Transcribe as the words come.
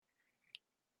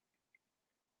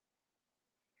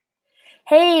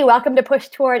Hey, welcome to Push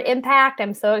Toward Impact.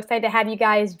 I'm so excited to have you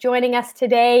guys joining us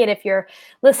today. And if you're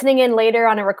listening in later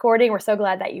on a recording, we're so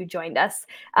glad that you joined us.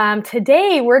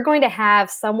 Today, we're going to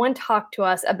have someone talk to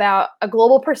us about a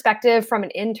global perspective from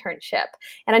an internship.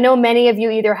 And I know many of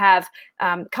you either have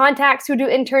contacts who do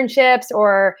internships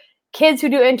or kids who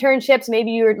do internships.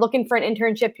 Maybe you're looking for an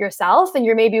internship yourself and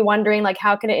you're maybe wondering, like,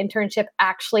 how can an internship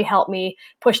actually help me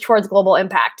push towards global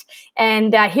impact?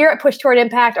 And here at Push Toward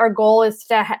Impact, our goal is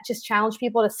to just challenge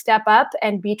people to step up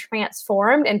and be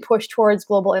transformed and push towards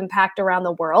global impact around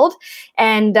the world.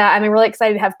 And I'm really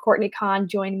excited to have Courtney Kahn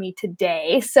join me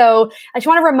today. So I just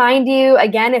want to remind you,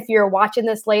 again, if you're watching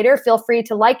this later, feel free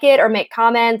to like it or make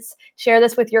comments, share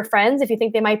this with your friends if you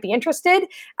think they might be interested.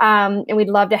 And we'd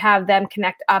love to have them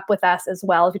connect up with us as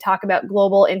well as we talk about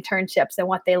global internships and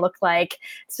what they look like,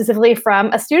 specifically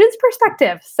from a student's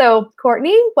perspective. So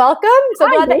Courtney, welcome. So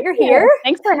Hi, glad that you're here.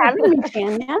 Thanks for having me,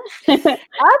 Tanya.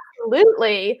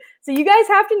 Absolutely. So you guys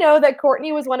have to know that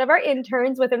Courtney was one of our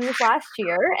interns within this last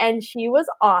year, and she was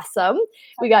awesome.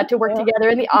 We got to work together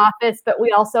in the office, but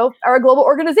we also are a global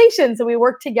organization, so we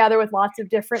work together with lots of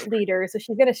different leaders. So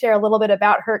she's going to share a little bit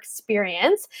about her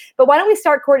experience. But why don't we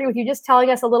start, Courtney, with you just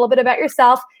telling us a little bit about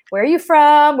yourself. Where are you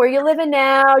from? Where are you living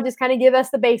now? Just kind of give us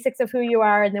the basics of who you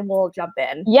are, and then we'll jump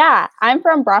in. Yeah, I'm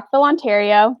from Brockville,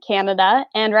 Ontario, Canada.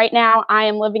 And right now I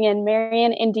am living in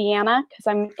Marion, Indiana, because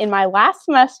I'm in my last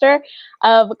semester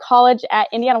of college at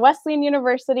Indiana Wesleyan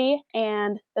University.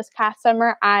 And this past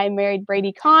summer, I married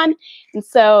Brady Kahn. And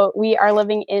so we are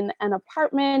living in an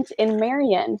apartment in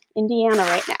Marion, Indiana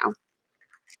right now.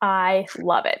 I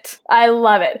love it. I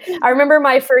love it. I remember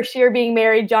my first year being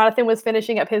married. Jonathan was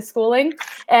finishing up his schooling,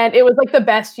 and it was like the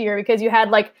best year because you had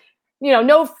like,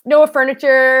 no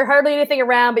furniture, hardly anything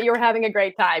around, but you were having a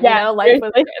great time. Yeah, Life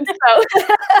was good.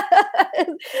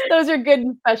 So those are good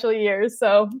and special years.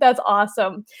 So that's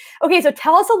awesome. Okay, so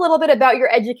tell us a little bit about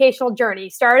your educational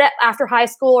journey. Start after high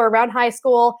school or around high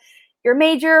school. Your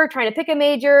major, trying to pick a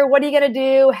major. What are you going to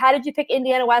do? How did you pick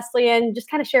Indiana Wesleyan? Just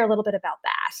kind of share a little bit about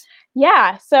that.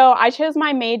 Yeah, so I chose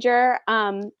my major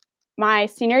my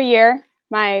senior year,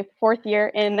 my fourth year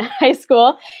in high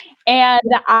school, and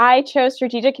I chose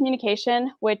strategic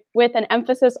communication with an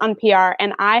emphasis on PR,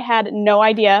 and I had no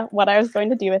idea what I was going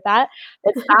to do with that.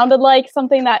 It sounded like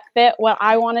something that fit what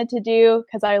I wanted to do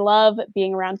because I love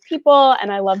being around people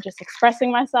and I love just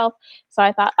expressing myself. So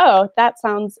I thought, oh, that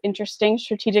sounds interesting,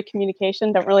 strategic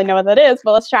communication. Don't really know what that is,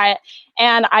 but let's try it.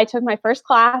 And I took my first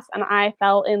class and I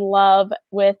fell in love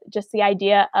with just the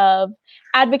idea of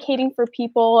advocating for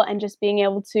people and just being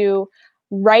able to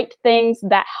write things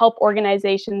that help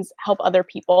organizations help other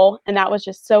people. And that was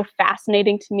just so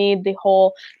fascinating to me, the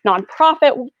whole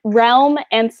nonprofit realm.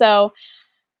 And so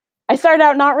I started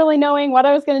out not really knowing what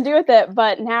I was going to do with it,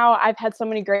 but now I've had so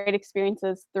many great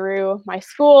experiences through my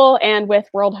school and with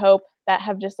World Hope that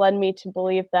have just led me to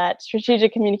believe that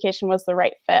strategic communication was the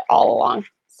right fit all along.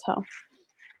 So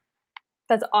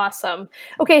that's awesome.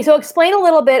 Okay, so explain a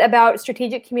little bit about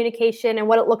strategic communication and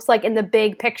what it looks like in the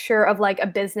big picture of like a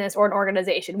business or an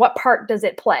organization. What part does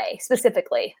it play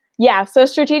specifically? Yeah, so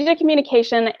strategic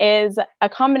communication is a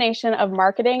combination of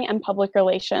marketing and public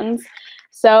relations.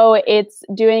 So it's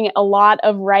doing a lot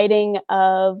of writing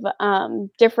of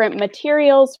different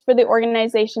materials for the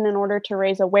organization in order to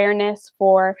raise awareness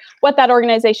for what that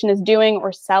organization is doing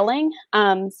or selling.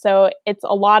 So it's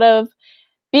a lot of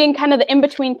being kind of the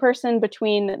in-between person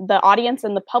between the audience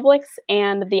and the publics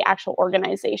and the actual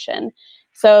organization.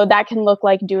 So that can look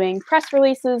like doing press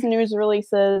releases, news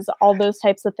releases, all those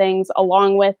types of things,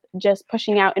 along with just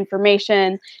pushing out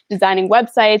information, designing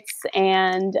websites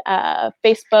and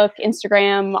Facebook,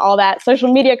 Instagram, all that social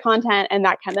media content and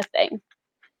that kind of thing.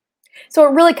 So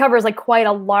it really covers like quite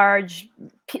a large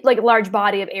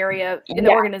body of area in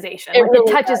the organization. Like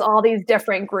it touches all these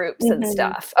different groups and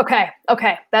stuff. Okay.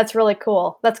 That's really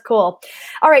cool. That's cool.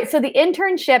 All right. So the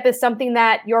internship is something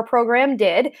that your program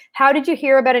did. How did you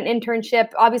hear about an internship?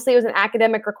 Obviously, it was an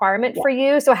academic requirement for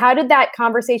you. So how did that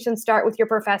conversation start with your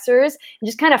professors? And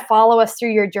just kind of follow us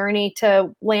through your journey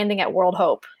to landing at World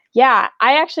Hope. Yeah,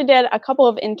 I actually did a couple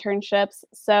of internships.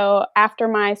 So after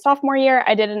my sophomore year,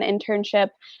 I did an internship,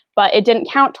 but it didn't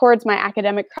count towards my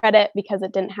academic credit because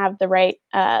it didn't have the right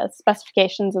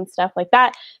specifications and stuff like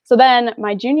that. So then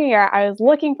my junior year, I was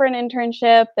looking for an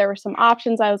internship. There were some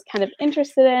options I was kind of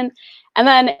interested in. And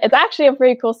then it's actually a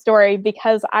pretty cool story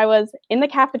because I was in the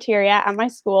cafeteria at my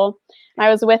school. And I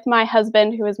was with my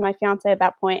husband, who was my fiance at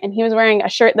that point, and he was wearing a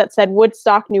shirt that said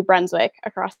Woodstock, New Brunswick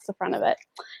across the front of it.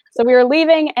 So we were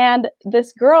leaving and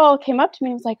this girl came up to me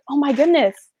and was like, oh my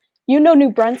goodness, you know New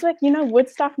Brunswick? You know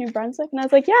Woodstock, New Brunswick? And I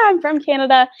was like, yeah, I'm from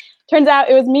Canada. Turns out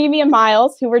it was Mimi and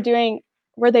Miles who were doing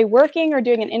were they working or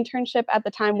doing an internship at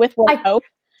the time with World Hope?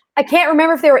 I can't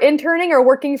remember if they were interning or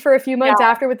working for a few months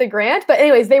after with the grant, but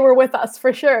anyways, they were with us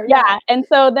for sure. Yeah. And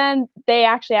so then they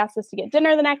actually asked us to get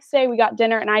dinner the next day. We got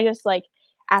dinner, and I just like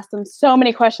asked them so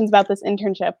many questions about this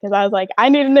internship because I was like, I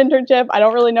need an internship. I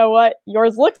don't really know what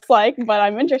yours looks like, but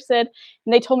I'm interested.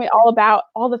 And they told me all about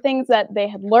all the things that they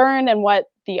had learned and what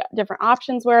the different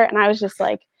options were. And I was just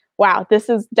like, wow, this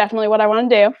is definitely what I want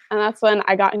to do. And that's when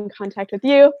I got in contact with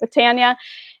you, with Tanya.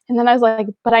 And then I was like,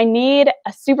 but I need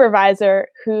a supervisor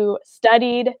who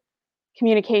studied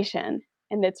communication.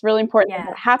 And it's really important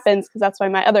that happens because that's why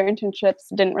my other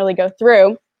internships didn't really go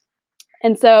through.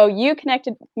 And so you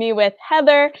connected me with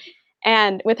Heather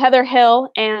Hill,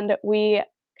 and we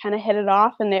kind of hit it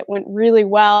off, and it went really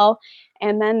well.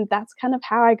 And then that's kind of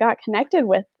how I got connected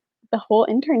with the whole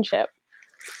internship.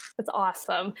 That's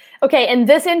awesome. Okay, and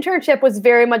this internship was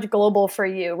very much global for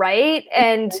you, right?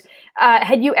 And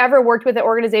had you ever worked with an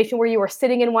organization where you were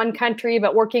sitting in one country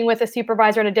but working with a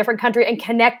supervisor in a different country and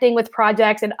connecting with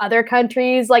projects in other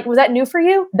countries? Like, was that new for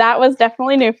you? That was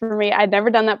definitely new for me. I'd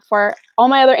never done that before. All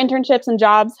my other internships and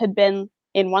jobs had been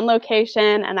in one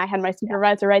location, and I had my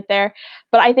supervisor right there.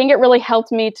 But I think it really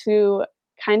helped me to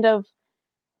kind of,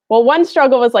 well, one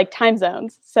struggle was like time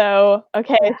zones. So,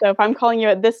 okay, so if I'm calling you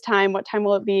at this time, what time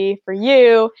will it be for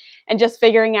you? And just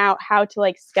figuring out how to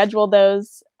like schedule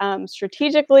those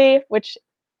strategically, which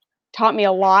taught me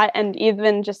a lot. And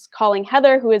even just calling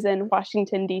Heather, who is in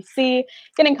Washington, D.C.,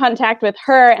 getting in contact with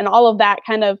her and all of that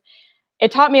it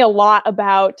taught me a lot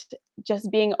about just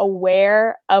being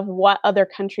aware of what other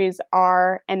countries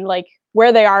are and like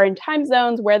where they are in time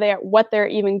zones, what they're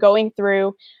even going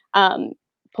through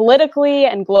politically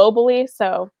and globally.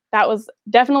 So that was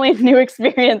definitely a new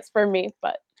experience for me,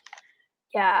 but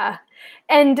yeah.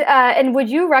 And would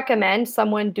you recommend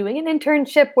someone doing an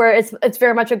internship where it's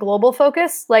very much a global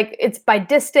focus? Like it's by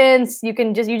distance, you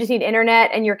just need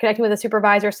internet and you're connecting with a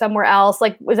supervisor somewhere else.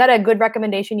 Like, was that a good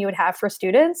recommendation you would have for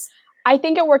students? I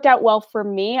think it worked out well for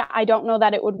me. I don't know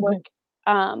that it would work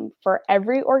for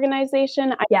every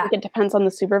organization. I think it depends on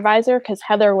the supervisor because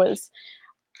Heather was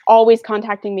always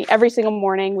contacting me every single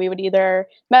morning. We would either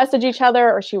message each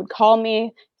other or she would call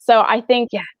me. So I think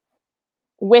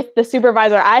with the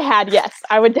supervisor I had, yes,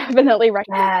 I would definitely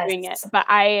recommend doing it. But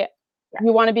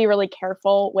you want to be really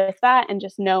careful with that and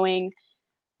just knowing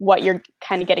what you're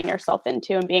kind of getting yourself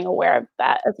into and being aware of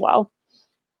that as well.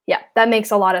 Yeah, that makes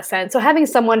a lot of sense. So having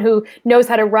someone who knows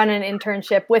how to run an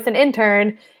internship with an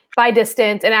intern by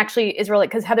distance and actually is really,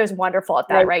 because Heather's wonderful at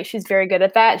that, right? She's very good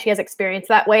at that. She has experience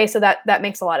that way. So that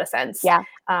makes a lot of sense. Yeah.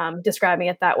 Describing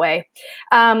it that way.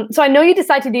 So I know you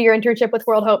decided to do your internship with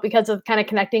World Hope because of kind of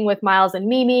connecting with Miles and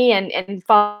Mimi and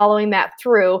following that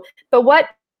through. But what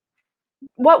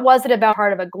was it about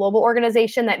part of a global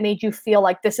organization that made you feel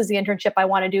like this is the internship I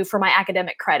want to do for my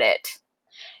academic credit?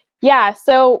 Yeah.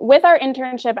 So with our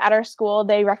internship at our school,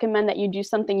 they recommend that you do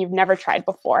something you've never tried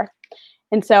before.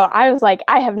 And so I was like,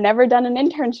 I have never done an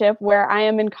internship where I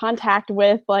am in contact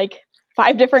with like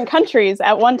 5 different countries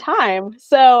at one time.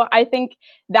 So I think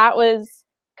that was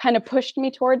kind of pushed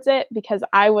me towards it because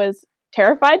I was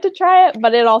terrified to try it,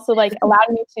 but it also like allowed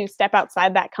me to step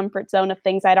outside that comfort zone of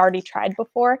things I'd already tried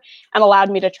before and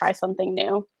allowed me to try something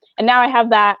new. And now I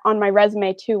have that on my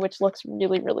resume too, which looks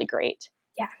really, really great.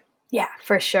 Yeah,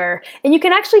 for sure. And you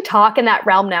can actually talk in that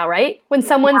realm now, right? When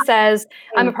someone says,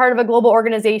 I'm a part of a global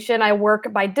organization, I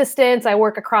work by distance, I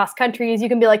work across countries, you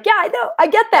can be like, yeah, I know, I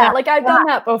get that. Like I've done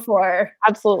that before.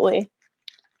 Absolutely.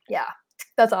 Yeah,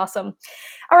 that's awesome.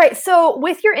 All right. So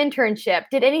with your internship,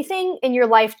 did anything in your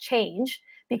life change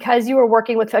because you were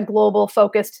working with a global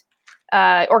focused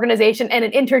organization and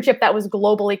an internship that was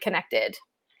globally connected?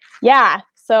 Yeah.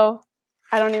 So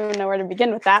I don't even know where to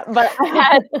begin with that, but I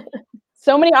had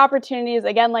so many opportunities.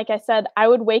 Again, like I said, I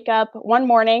would wake up one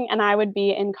morning and I would be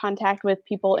in contact with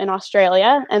people in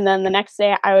Australia. And then the next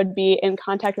day I would be in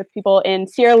contact with people in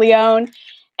Sierra Leone.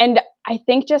 And I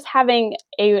think just having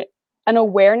an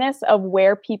awareness of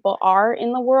where people are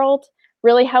in the world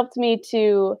really helped me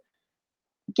to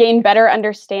gain better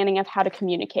understanding of how to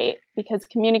communicate, because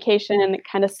communication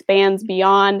kind of spans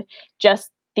beyond just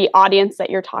the audience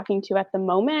that you're talking to at the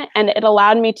moment. And it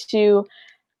allowed me to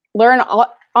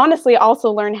honestly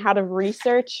also learn how to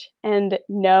research and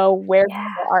know where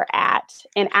people are at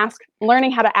and learning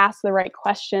how to ask the right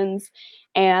questions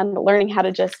and learning how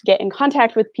to just get in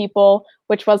contact with people,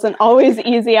 which wasn't always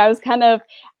easy. I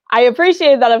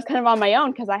appreciated that I was kind of on my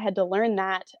own because I had to learn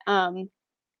that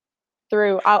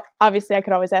obviously I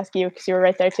could always ask you because you were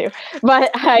right there too,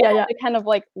 but I had to kind of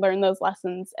like learn those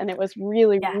lessons, and it was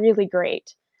really, really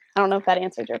great. I don't know if that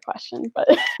answered your question, but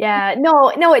Yeah, no,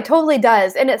 it totally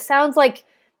does. And it sounds like,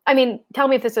 I mean, tell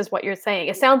me if this is what you're saying.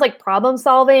 It sounds like problem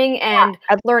solving and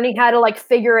learning how to like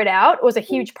figure it out was a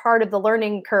huge part of the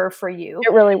learning curve for you,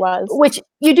 it really was. which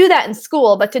you do that in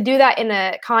school, but to do that in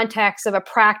a context of a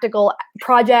practical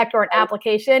project or an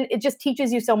application, it just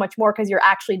teaches you so much more because you're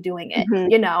actually doing it,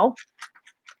 you know?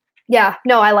 Yeah,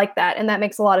 no, I like that. And that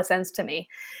makes a lot of sense to me.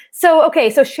 So, okay,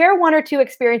 so share one or two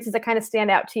experiences that kind of stand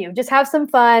out to you. Just have some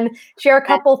fun, share a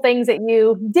couple things that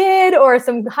you did or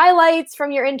some highlights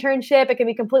from your internship. It can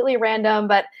be completely random,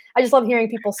 but I just love hearing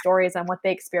people's stories on what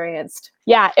they experienced.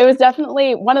 Yeah, it was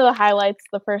definitely one of the highlights.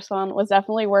 The first one was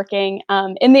definitely working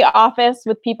in the office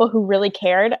with people who really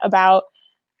cared about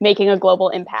making a global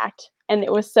impact. And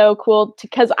it was so cool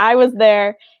because I was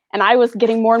there and I was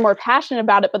getting more and more passionate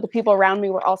about it, but the people around me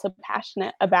were also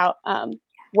passionate about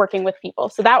working with people.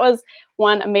 So that was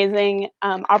one amazing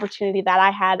opportunity that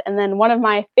I had. And then one of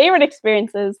my favorite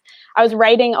experiences, I was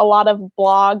writing a lot of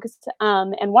blogs.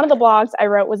 And one of the blogs I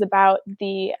wrote was about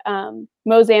the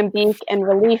Mozambique and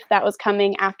relief that was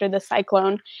coming after the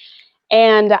cyclone.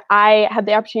 And I had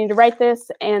the opportunity to write this,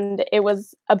 and it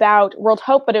was about World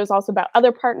Hope, but it was also about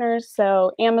other partners.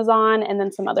 So Amazon and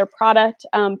then some other product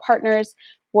partners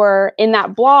were in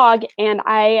that blog. And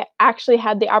I actually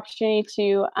had the opportunity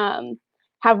to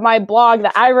have my blog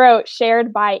that I wrote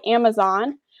shared by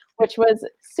Amazon, which was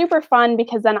super fun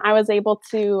because then I was able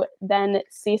to then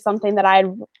see something that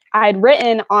I'd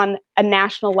written on a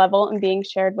national level and being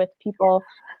shared with people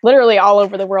literally all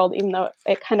over the world, even though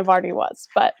it kind of already was.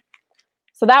 But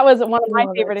so that was one of my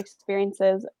favorite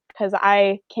experiences because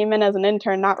I came in as an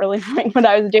intern, not really knowing what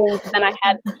I was doing. But then I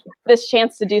had this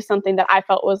chance to do something that I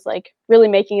felt was like really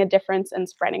making a difference and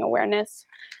spreading awareness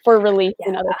for relief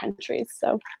in other countries.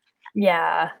 So.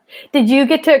 Yeah. Did you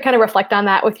get to kind of reflect on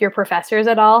that with your professors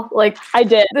at all? Like, I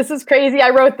did. This is crazy.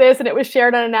 I wrote this and it was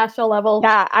shared on a national level.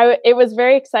 Yeah, it was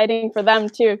very exciting for them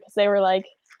too because they were like,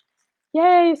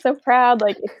 "Yay, so proud!"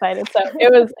 Like excited. So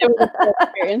it was a cool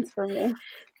experience for me.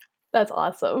 That's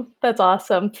awesome. That's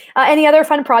awesome. Any other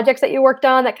fun projects that you worked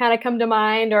on that kind of come to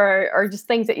mind, or just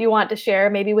things that you want to share,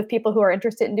 maybe with people who are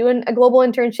interested in doing a global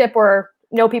internship or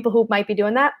know people who might be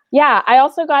doing that? Yeah, I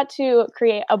also got to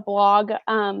create a blog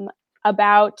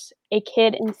about a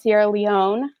kid in Sierra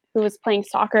Leone who was playing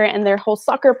soccer, and their whole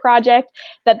soccer project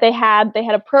that they had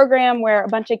a program where a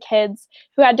bunch of kids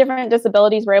who had different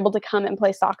disabilities were able to come and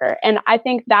play soccer. And I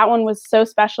think that one was so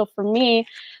special for me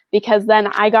because then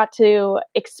I got to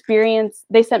experience,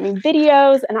 they sent me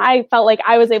videos and I felt like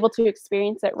I was able to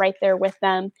experience it right there with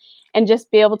them and just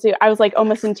be able to, I was like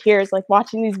almost in tears, like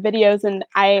watching these videos, and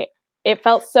it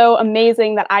felt so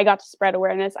amazing that I got to spread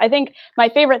awareness. I think my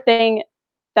favorite thing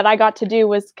that I got to do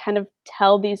was kind of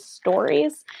tell these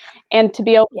stories and to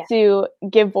be able to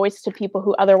give voice to people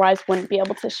who otherwise wouldn't be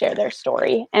able to share their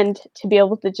story, and to be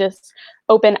able to just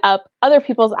open up other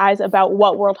people's eyes about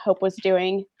what World Hope was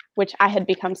doing, which I had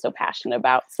become so passionate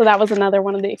about. So that was another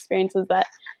one of the experiences that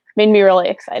made me really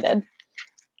excited.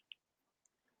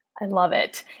 I love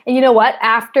it. And you know what?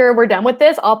 After we're done with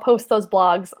this, I'll post those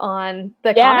blogs on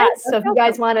the comments. So if you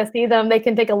guys want to see them, they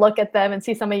can take a look at them and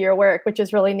see some of your work, which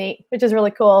is really neat, which is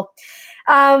really cool.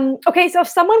 Okay, so if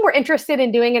someone were interested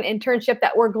in doing an internship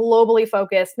that were globally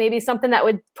focused, maybe something that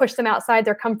would push them outside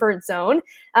their comfort zone,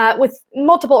 with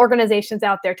multiple organizations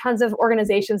out there, tons of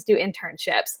organizations do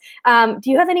internships. Do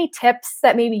you have any tips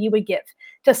that maybe you would give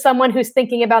to someone who's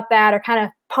thinking about that or kind of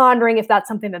pondering if that's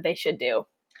something that they should do?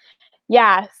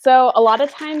 Yeah, so a lot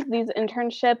of times these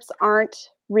internships aren't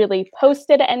really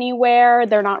posted anywhere.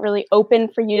 They're not really open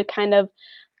for you to kind of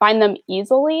find them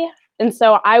easily. And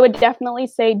so I would definitely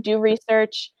say do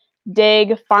research,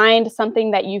 dig, find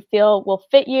something that you feel will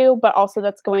fit you, but also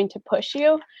that's going to push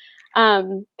you.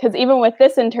 Because even with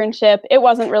this internship, it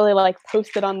wasn't really like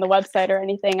posted on the website or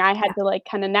anything. I had to like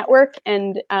kind of network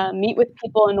and meet with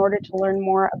people in order to learn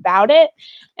more about it.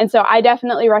 And so I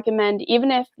definitely recommend, even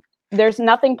if there's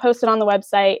nothing posted on the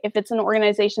website, if it's an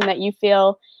organization that you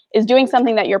feel is doing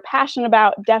something that you're passionate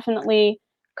about, definitely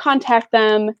contact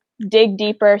them, dig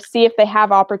deeper, see if they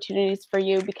have opportunities for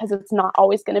you, because it's not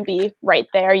always going to be right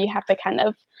there. You have to kind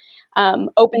of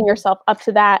open yourself up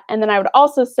to that. And then I would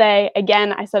also say,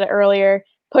 again, I said it earlier,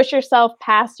 push yourself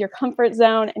past your comfort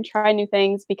zone and try new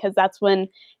things, because that's when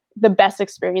the best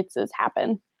experiences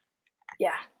happen.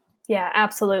 Yeah. Yeah,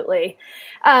 absolutely.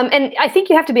 And I think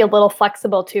you have to be a little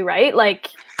flexible too, right? Like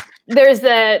there's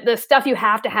the stuff you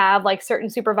have to have, like certain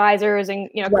supervisors and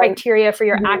criteria for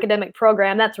your academic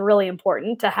program. That's really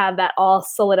important to have that all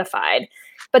solidified.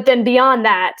 But then beyond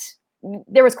that,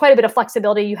 there was quite a bit of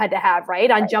flexibility you had to have, right?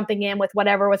 On jumping in with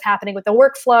whatever was happening with the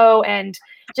workflow and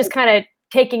just kind of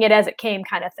taking it as it came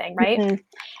kind of thing, right? Mhm.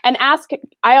 And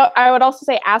I would also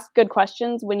say ask good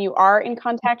questions when you are in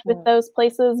contact with those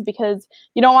places, because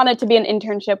you don't want it to be an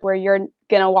internship where you're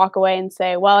going to walk away and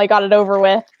say, well, I got it over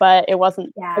with, but it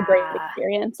wasn't a great Yeah.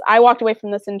 experience. I walked away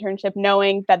from this internship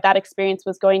knowing that that experience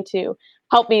was going to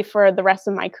help me for the rest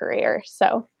of my career.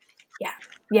 So Yeah.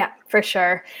 Yeah, for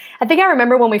sure. I think I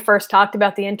remember when we first talked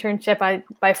about the internship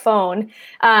by phone.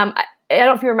 I don't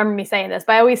know if you remember me saying this,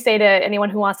 but I always say to anyone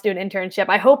who wants to do an internship,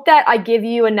 I hope that I give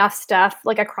you enough stuff,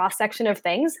 like a cross section of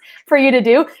things for you to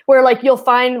do, where like you'll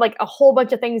find like a whole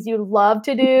bunch of things you love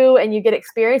to do and you get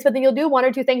experience, but then you'll do one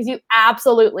or two things you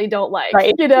absolutely don't like,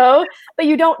 right. but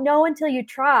you don't know until you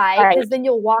try, Right. because then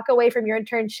you'll walk away from your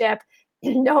internship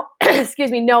no,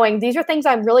 excuse me, knowing these are things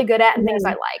I'm really good at and things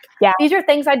I Mhm. like. Yeah. These are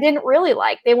things I didn't really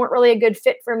like. They weren't really a good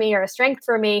fit for me or a strength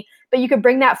for me, but you could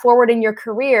bring that forward in your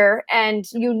career, and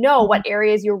you know what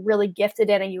areas you're really gifted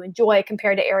in and you enjoy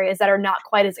compared to areas that are not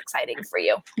quite as exciting for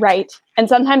you. Right. And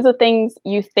sometimes the things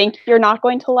you think you're not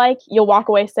going to like, you'll walk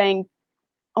away saying,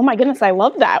 oh my goodness, I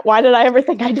love that. Why did I ever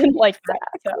think I didn't like that?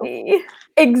 So Exactly.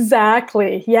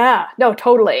 Exactly. Yeah. No,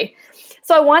 totally.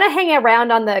 So I want to hang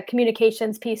around on the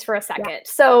communications piece for a yeah. second.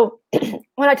 So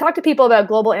when I talk to people about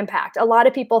global impact, a lot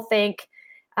of people think,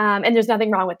 and there's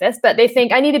nothing wrong with this, but they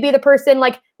think I need to be the person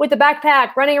like with the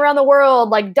backpack running around the world,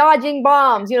 like dodging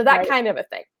bombs, that Right. kind of a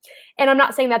thing. And I'm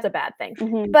not saying that's a bad thing,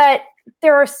 Mhm. but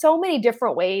there are so many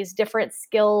different ways, different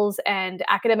skills and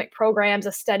academic programs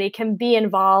of study can be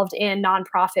involved in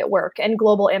nonprofit work and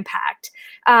global impact.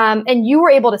 And you were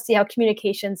able to see how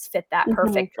communications fit that Mhm.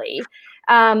 perfectly.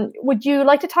 Would you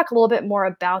like to talk a little bit more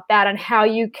about that and how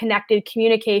you connected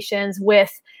communications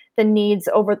with the needs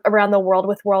over around the world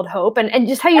with World Hope, and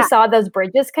just how you Yeah. saw those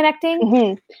bridges connecting?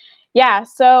 Mhm. Yeah,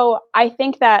 so I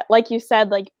think that, like you said,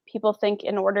 like people think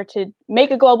in order to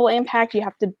make a global impact, you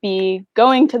have to be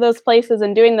going to those places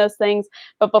and doing those things.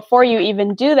 But before you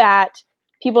even do that,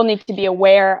 people need to be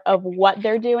aware of what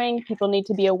they're doing. People need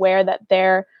to be aware that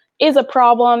there is a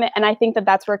problem. And I think that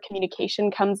that's where communication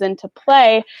comes into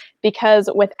play, because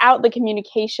without the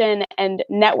communication and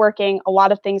networking, a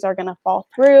lot of things are going to fall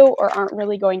through or aren't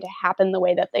really going to happen the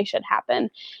way that they should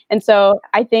happen. And so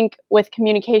I think with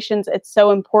communications, it's so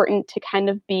important to kind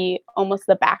of be almost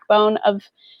the backbone of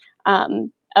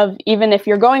even if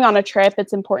you're going on a trip,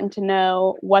 it's important to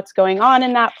know what's going on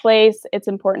in that place. It's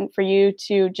important for you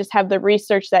to just have the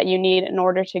research that you need in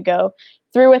order to go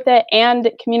through with it. And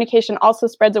communication also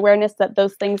spreads awareness that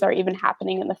those things are even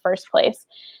happening in the first place.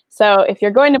 So if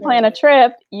you're going to plan a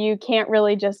trip, you can't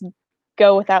really just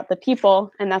go without the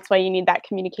people. And that's why you need that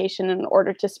communication in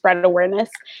order to spread awareness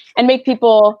and make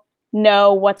people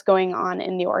know what's going on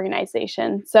in the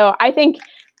organization. So I think,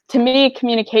 to me,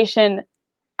 communication,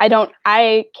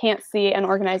 I can't see an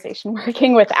organization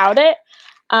working without it.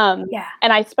 Yeah.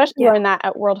 And I especially Yeah. learned that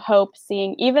at World Hope,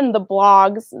 seeing even the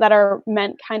blogs that are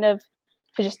meant kind of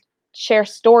to just share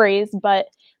stories, but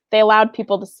they allowed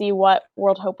people to see what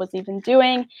World Hope was even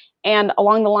doing. And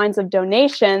along the lines of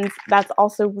donations, that's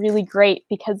also really great,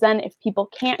 because then if people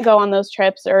can't go on those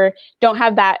trips or don't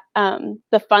have that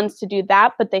the funds to do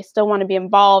that, but they still want to be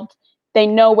involved, they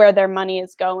know where their money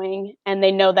is going and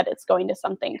they know that it's going to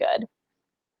something good.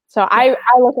 So Yeah.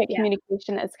 I look at Yeah.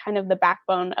 communication as kind of the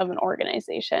backbone of an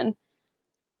organization.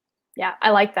 Yeah, I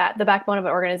like that. The backbone of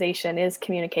an organization is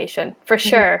communication, for Mhm.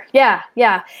 sure. Yeah,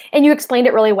 yeah. And you explained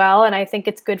it really well, and I think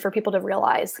it's good for people to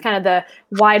realize kind of the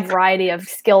wide variety of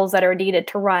skills that are needed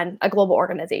to run a global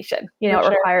organization. For It sure,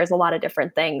 requires a lot of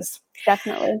different things.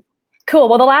 definitely. Cool.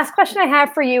 Well, the last question I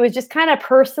have for you is just kind of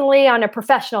personally on a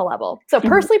professional level. So, Mhm.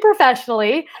 personally,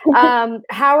 professionally,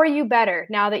 how are you better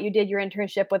now that you did your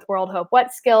internship with World Hope?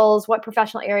 What skills, what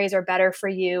professional areas are better for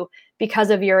you because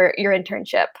of your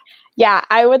internship? Yeah,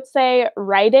 I would say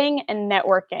writing and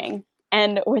networking.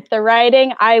 And with the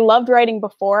writing, I loved writing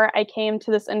before I came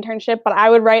to this internship, but I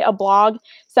would write a blog,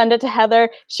 send it to Heather.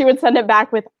 She would send it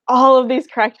back with all of these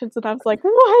corrections, and I was like,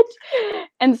 what?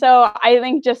 And so I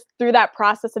think just through that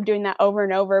process of doing that over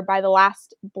and over, by the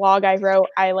last blog I wrote,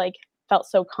 I like felt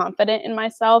so confident in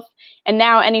myself. And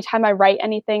now anytime I write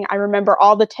anything, I remember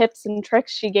all the tips and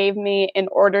tricks she gave me in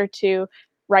order to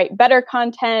write better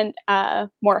content,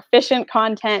 more efficient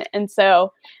content. And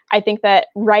so I think that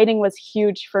writing was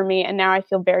huge for me. And now I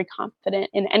feel very confident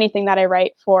in anything that I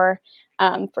write for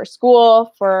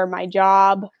school, for my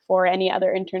job, for any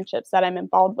other internships that I'm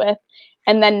involved with.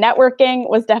 And then networking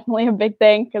was definitely a big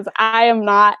thing, because I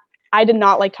did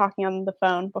not like talking on the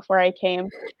phone before I came.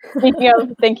 Speaking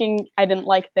of thinking I didn't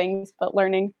like things, but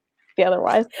learning the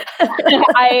otherwise.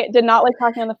 I did not like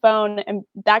talking on the phone and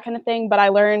that kind of thing, but I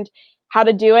learned how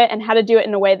to do it and how to do it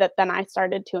in a way that then I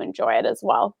started to enjoy it as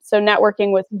well. So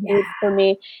networking was huge for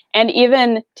me. And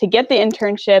even to get the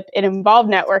internship, it involved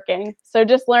networking. So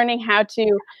just learning how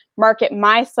to market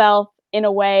myself in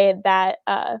a way that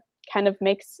kind of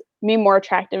makes me more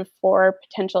attractive for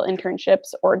potential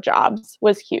internships or jobs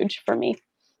was huge for me.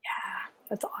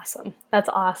 That's awesome. That's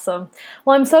awesome.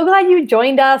 Well, I'm so glad you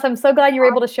joined us. I'm so glad you were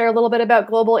able to share a little bit about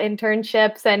global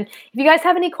internships. And if you guys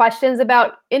have any questions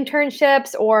about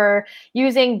internships or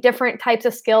using different types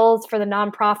of skills for the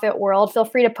nonprofit world, feel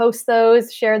free to post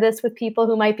those, share this with people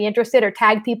who might be interested, or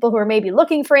tag people who are maybe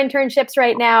looking for internships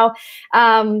right now.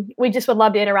 We just would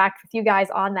love to interact with you guys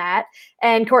on that.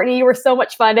 And Courtney, you were so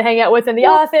much fun to hang out with in the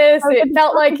office. It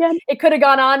felt like it could have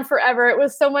gone on forever. It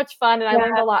was so much fun, and I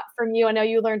learned a lot from you. I know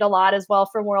you learned a lot as well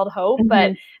from World Hope,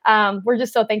 but we're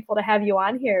just so thankful to have you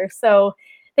on here. So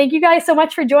thank you guys so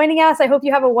much for joining us. I hope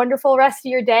you have a wonderful rest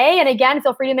of your day. And again,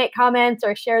 feel free to make comments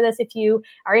or share this if you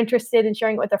are interested in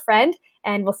sharing it with a friend.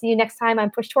 And we'll see you next time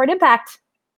on Push Toward Impact.